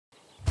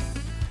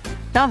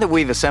Now that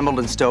we've assembled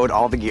and stowed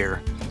all the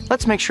gear,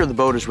 let's make sure the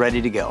boat is ready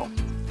to go.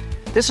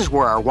 This is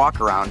where our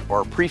walk-around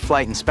or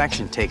pre-flight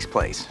inspection takes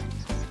place.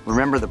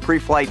 Remember the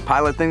pre-flight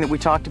pilot thing that we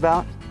talked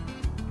about?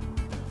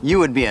 You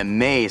would be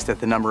amazed at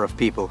the number of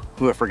people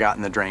who have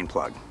forgotten the drain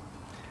plug.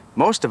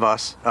 Most of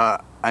us,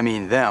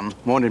 them,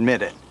 won't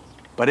admit it,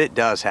 but it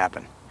does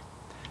happen.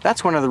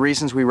 That's one of the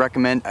reasons we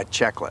recommend a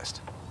checklist.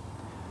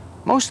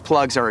 Most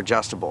plugs are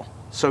adjustable,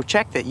 so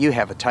check that you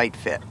have a tight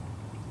fit.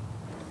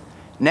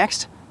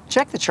 Next,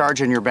 check the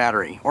charge on your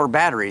battery, or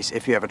batteries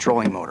if you have a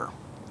trolling motor.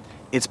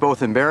 It's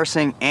both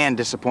embarrassing and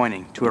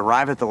disappointing to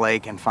arrive at the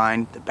lake and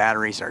find the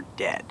batteries are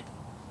dead.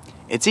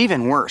 It's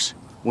even worse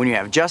when you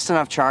have just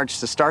enough charge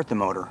to start the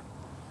motor,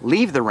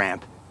 leave the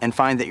ramp, and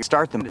find that you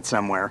start them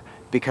somewhere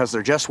because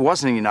there just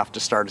wasn't enough to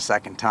start a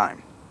second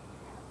time.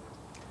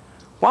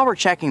 While we're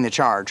checking the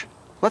charge,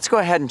 let's go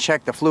ahead and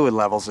check the fluid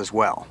levels as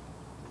well.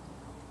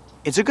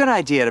 It's a good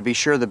idea to be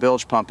sure the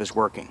bilge pump is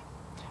working.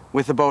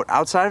 With the boat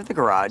outside of the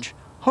garage,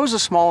 hose a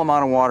small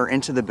amount of water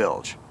into the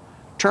bilge,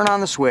 turn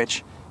on the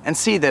switch, and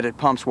see that it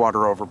pumps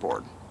water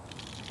overboard.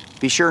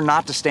 Be sure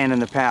not to stand in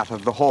the path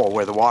of the hole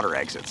where the water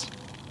exits.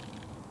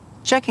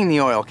 Checking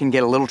the oil can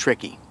get a little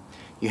tricky.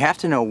 You have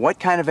to know what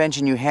kind of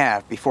engine you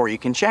have before you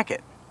can check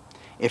it.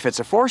 If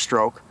it's a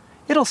 4-stroke,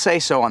 it'll say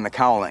so on the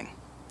cowling.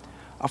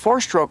 A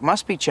 4-stroke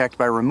must be checked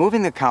by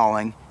removing the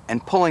cowling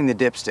and pulling the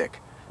dipstick,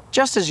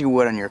 just as you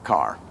would on your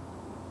car.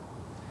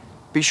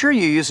 Be sure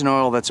you use an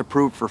oil that's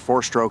approved for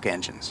 4-stroke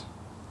engines.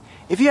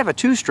 If you have a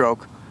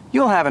 2-stroke,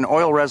 you'll have an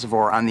oil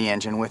reservoir on the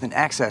engine with an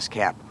access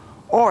cap,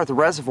 or the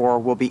reservoir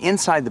will be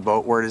inside the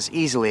boat where it is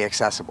easily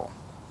accessible.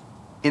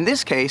 In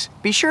this case,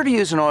 be sure to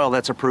use an oil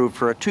that's approved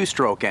for a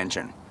 2-stroke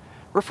engine.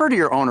 Refer to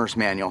your owner's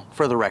manual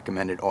for the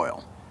recommended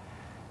oil.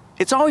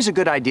 It's always a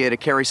good idea to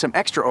carry some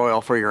extra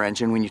oil for your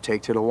engine when you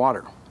take to the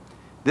water.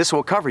 This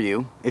will cover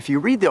you if you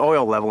read the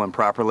oil level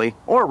improperly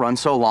or run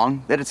so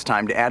long that it's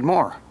time to add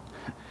more.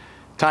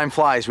 Time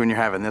flies when you're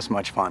having this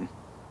much fun.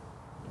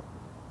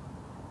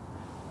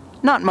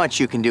 Not much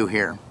you can do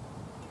here.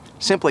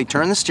 Simply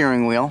turn the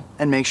steering wheel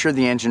and make sure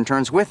the engine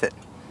turns with it,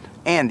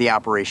 and the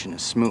operation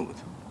is smooth.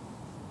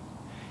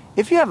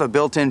 If you have a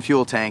built-in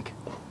fuel tank,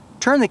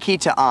 turn the key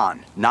to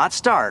on, not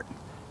start,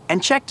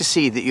 and check to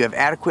see that you have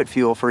adequate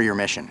fuel for your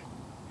mission.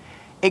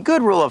 A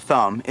good rule of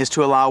thumb is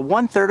to allow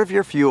 1/3 of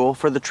your fuel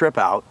for the trip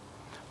out,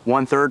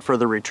 1/3 for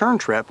the return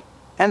trip,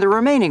 and the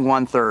remaining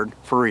 1/3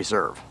 for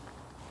reserve.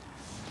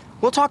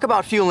 We'll talk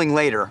about fueling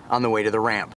later on the way to the ramp.